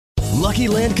Lucky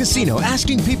Land Casino,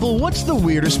 asking people, what's the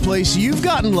weirdest place you've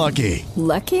gotten lucky?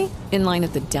 Lucky? In line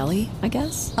at the deli, I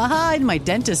guess? Aha, in my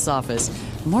dentist's office.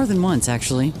 More than once,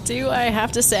 actually. Do I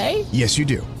have to say? Yes, you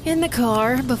do. In the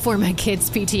car before my kids'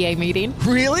 PTA meeting.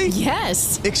 Really?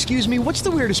 Yes. Excuse me, what's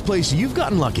the weirdest place you've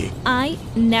gotten lucky? I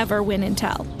never win and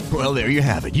tell. Well, there you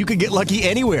have it. You can get lucky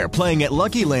anywhere, playing at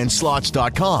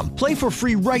LuckyLandSlots.com. Play for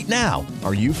free right now.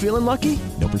 Are you feeling lucky?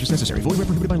 No purchase necessary. Void where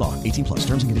prohibited by law. 18 plus.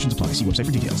 Terms and conditions apply. See website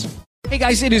for details. Hey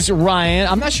guys, it is Ryan.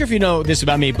 I'm not sure if you know this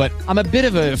about me, but I'm a bit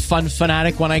of a fun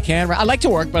fanatic when I can. I like to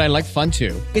work, but I like fun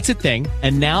too. It's a thing.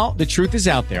 And now the truth is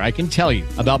out there. I can tell you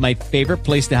about my favorite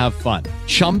place to have fun.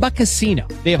 Chumba Casino.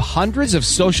 They have hundreds of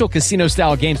social casino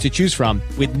style games to choose from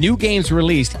with new games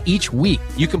released each week.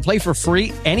 You can play for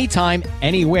free anytime,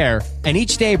 anywhere. And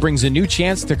each day brings a new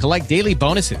chance to collect daily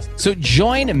bonuses. So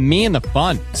join me in the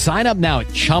fun. Sign up now at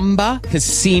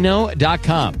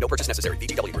ChumbaCasino.com. No purchase necessary.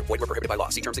 VGW Group. Void where prohibited by law.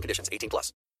 See terms and conditions. 18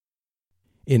 plus.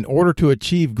 In order to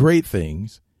achieve great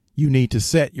things, you need to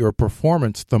set your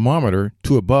performance thermometer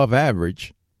to above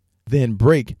average, then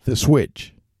break the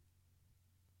switch.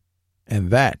 And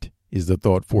that is the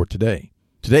thought for today.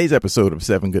 Today's episode of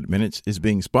 7 Good Minutes is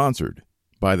being sponsored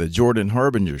by The Jordan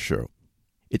Harbinger Show.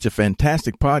 It's a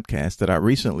fantastic podcast that I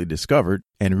recently discovered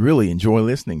and really enjoy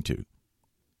listening to.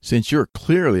 Since you're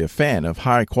clearly a fan of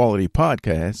high-quality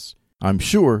podcasts, I'm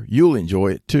sure you'll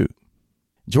enjoy it too.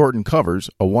 Jordan covers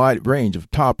a wide range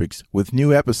of topics with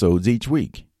new episodes each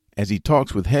week as he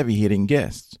talks with heavy-hitting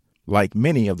guests, like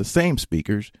many of the same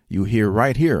speakers you hear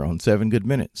right here on 7 Good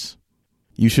Minutes.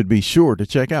 You should be sure to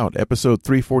check out episode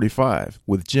 345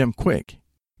 with Jim Quick,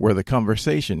 where the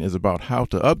conversation is about how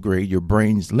to upgrade your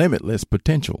brain's limitless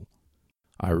potential.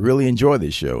 I really enjoy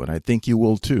this show, and I think you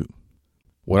will too.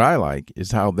 What I like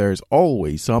is how there's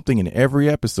always something in every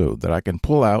episode that I can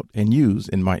pull out and use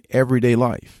in my everyday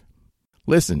life.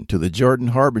 Listen to The Jordan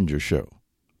Harbinger Show.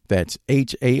 That's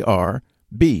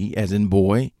H-A-R-B as in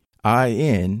boy,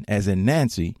 I-N as in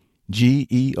Nancy,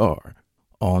 G-E-R,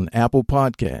 on Apple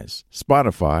Podcasts,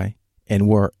 Spotify, and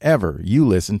wherever you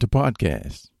listen to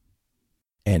podcasts.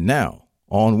 And now,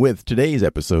 on with today's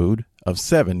episode of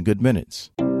 7 Good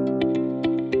Minutes.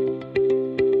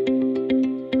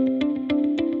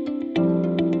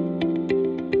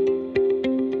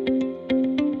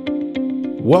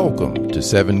 Welcome to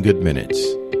 7 Good Minutes.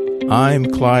 I'm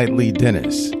Clyde Lee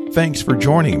Dennis. Thanks for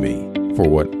joining me for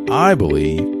what I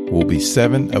believe will be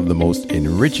 7 of the most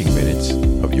enriching minutes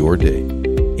of your day.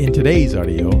 In today's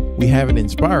audio, we have an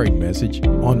inspiring message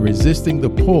on resisting the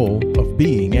pull of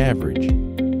being average.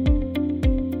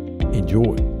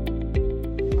 Enjoy.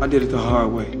 I did it the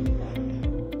hard way.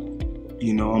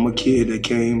 You know, I'm a kid that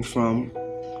came from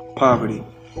poverty.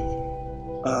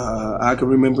 I can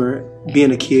remember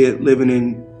being a kid living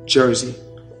in Jersey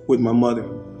with my mother.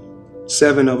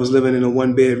 7 of us living in a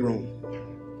 1-bedroom.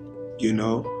 You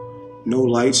know, no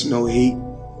lights, no heat.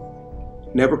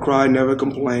 Never cried, never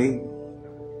complained.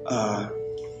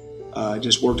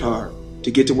 Just worked hard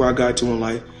to get to where I got to in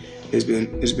life. It's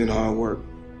been hard work.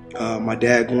 My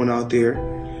dad going out there,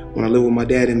 when I lived with my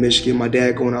dad in Michigan, my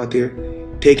dad going out there,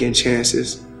 taking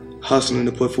chances, hustling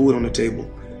to put food on the table.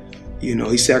 You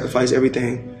know, he sacrificed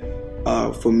everything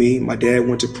for me. My dad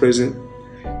went to prison,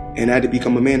 and I had to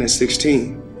become a man at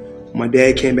 16. My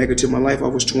dad came back into my life, I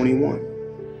was 21.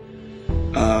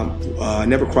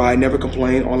 Never cried, never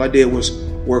complained. All I did was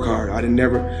work hard. I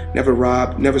never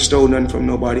robbed, never stole nothing from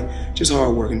nobody. Just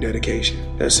hard work and dedication.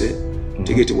 That's it,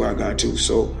 to get to where I got to.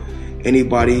 So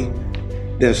anybody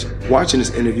that's watching this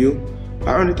interview,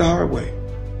 I earned it the hard way.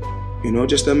 You know,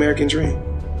 just the American dream.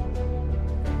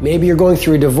 Maybe you're going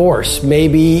through a divorce.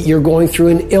 Maybe you're going through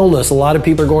an illness. A lot of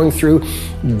people are going through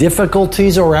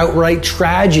difficulties or outright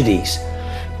tragedies.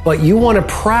 But you want to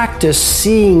practice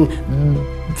seeing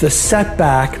the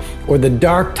setback or the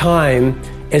dark time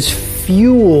as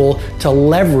fuel to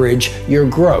leverage your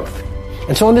growth.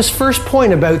 And so on this first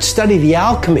point about study the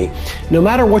alchemy, no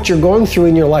matter what you're going through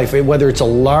in your life, whether it's a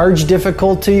large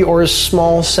difficulty or a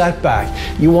small setback,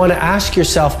 you want to ask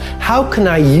yourself, how can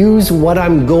I use what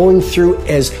I'm going through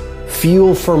as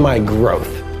fuel for my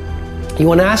growth? You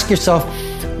want to ask yourself,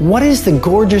 what is the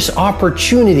gorgeous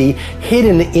opportunity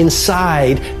hidden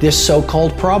inside this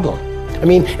so-called problem? I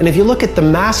mean, and if you look at the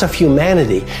mass of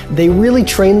humanity, they really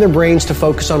train their brains to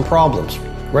focus on problems.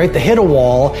 Right? They hit a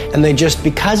wall and they just,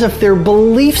 because of their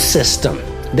belief system,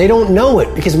 they don't know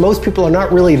it because most people are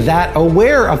not really that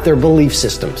aware of their belief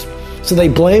systems. So they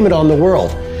blame it on the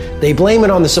world. They blame it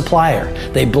on the supplier.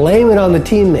 They blame it on the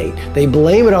teammate. They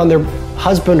blame it on their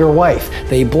husband or wife.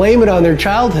 They blame it on their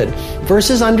childhood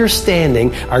versus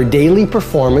understanding our daily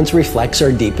performance reflects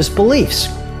our deepest beliefs.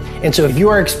 And so if you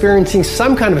are experiencing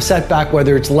some kind of a setback,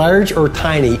 whether it's large or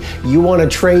tiny, you want to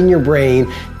train your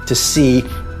brain to see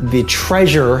the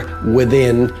treasure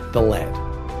within the lead.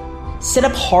 Set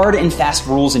up hard and fast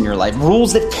rules in your life,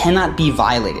 rules that cannot be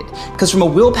violated. Because from a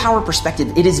willpower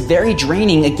perspective, it is very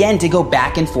draining, again, to go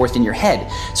back and forth in your head.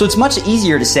 So it's much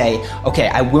easier to say, okay,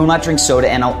 I will not drink soda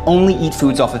and I'll only eat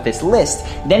foods off of this list,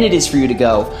 than it is for you to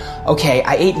go, okay,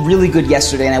 I ate really good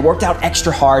yesterday and I worked out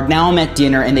extra hard, now I'm at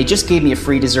dinner and they just gave me a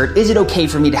free dessert. Is it okay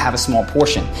for me to have a small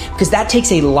portion? Because that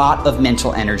takes a lot of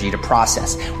mental energy to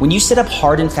process. When you set up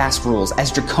hard and fast rules,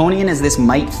 as draconian as this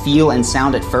might feel and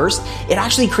sound at first, it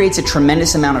actually creates a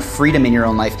tremendous amount of freedom in your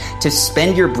own life to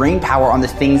spend your brain power on the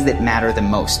things that matter the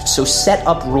most. So set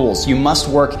up rules. You must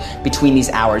work between these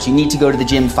hours. You need to go to the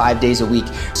gym 5 days a week.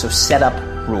 So set up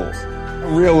rules.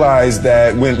 Realize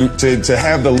that to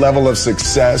have the level of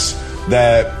success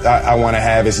that I want to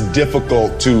have, it's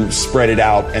difficult to spread it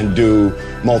out and do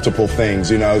multiple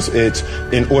things. You know, it's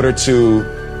in order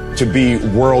to be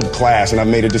world class, and I've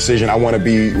made a decision. I want to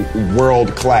be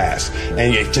world class,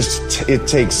 and it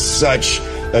takes such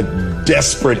a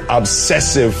desperate,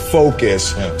 obsessive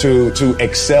focus to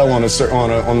excel on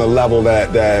the level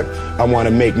that I want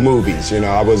to make movies. You know,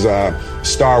 I was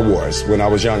Star Wars when I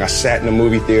was young. I sat in a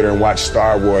movie theater and watched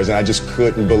Star Wars, and I just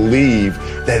couldn't believe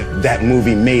that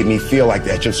movie made me feel like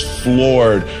that, just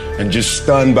floored and just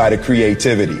stunned by the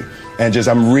creativity. And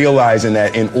I'm realizing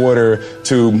that in order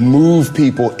to move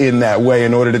people in that way,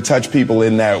 in order to touch people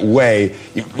in that way,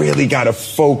 you really got to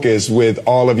focus with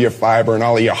all of your fiber and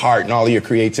all of your heart and all of your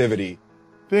creativity.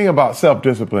 The thing about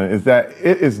self-discipline is that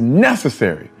it is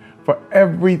necessary for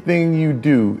everything you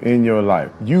do in your life.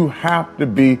 You have to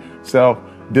be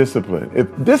self-disciplined. If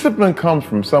discipline comes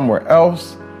from somewhere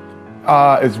else,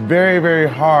 it's very, very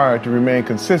hard to remain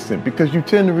consistent because you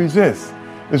tend to resist.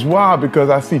 It's wild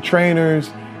because I see trainers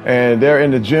and they're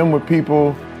in the gym with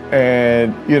people,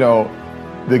 and, you know,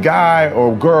 the guy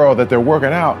or girl that they're working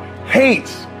out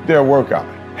hates their workout,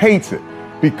 hates it,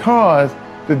 because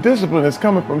the discipline is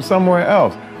coming from somewhere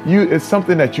else. It's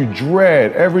something that you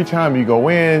dread every time you go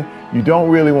in. You don't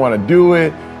really want to do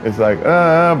it. It's like,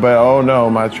 but oh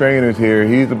no, my trainer's here.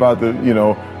 He's about to,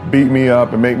 beat me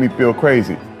up and make me feel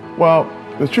crazy. Well,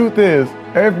 the truth is,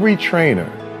 every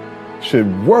trainer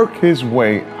should work his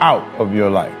way out of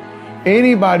your life.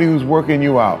 Anybody who's working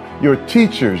you out, your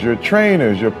teachers, your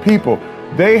trainers, your people,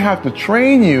 they have to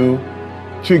train you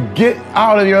to get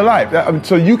out of your life.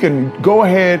 So you can go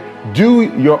ahead, do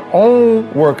your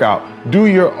own workout, do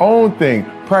your own thing,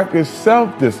 practice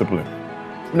self-discipline.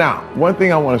 Now, one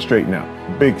thing I want to straighten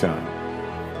out, big time.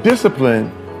 Discipline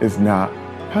is not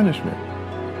punishment.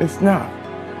 It's not.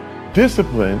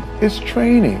 Discipline is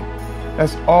training.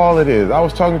 That's all it is. I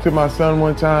was talking to my son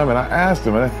one time and I asked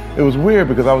him, and it was weird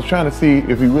because I was trying to see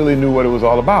if he really knew what it was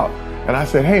all about. And I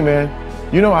said, hey man,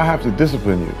 I have to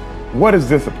discipline you. What is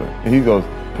discipline? And he goes,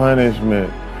 punishment.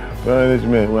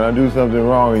 When I do something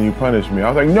wrong and you punish me.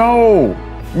 I was like,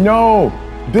 no.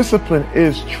 Discipline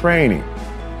is training.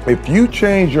 If you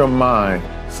change your mind,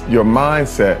 your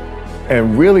mindset,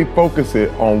 and really focus it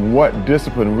on what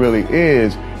discipline really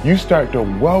is, you start to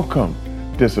welcome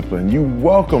discipline. You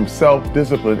welcome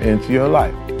self-discipline into your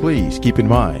life. Please keep in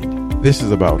mind, this is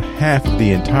about half of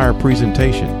the entire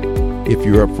presentation. If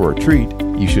you're up for a treat,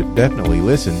 you should definitely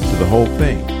listen to the whole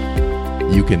thing.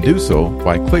 You can do so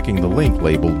by clicking the link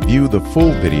labeled View the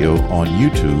Full Video on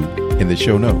YouTube in the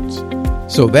show notes.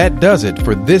 So that does it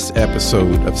for this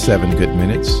episode of 7 Good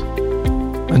Minutes.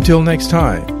 Until next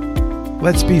time,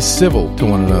 let's be civil to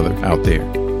one another out there.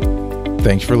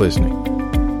 Thanks for listening.